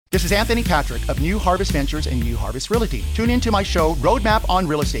This is Anthony Patrick of New Harvest Ventures and New Harvest Realty. Tune into my show, Roadmap on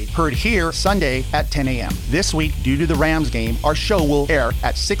Real Estate, heard here Sunday at 10 a.m. This week, due to the Rams game, our show will air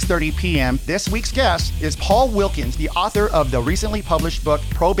at 6:30 p.m. This week's guest is Paul Wilkins, the author of the recently published book,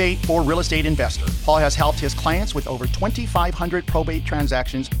 Probate for Real Estate Investor. Paul has helped his clients with over 2,500 probate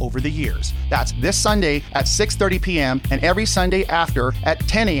transactions over the years. That's this Sunday at 6:30 p.m. and every Sunday after at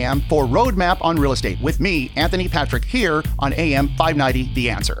 10 a.m. for Roadmap on Real Estate with me, Anthony Patrick, here on AM 590 The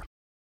Answer.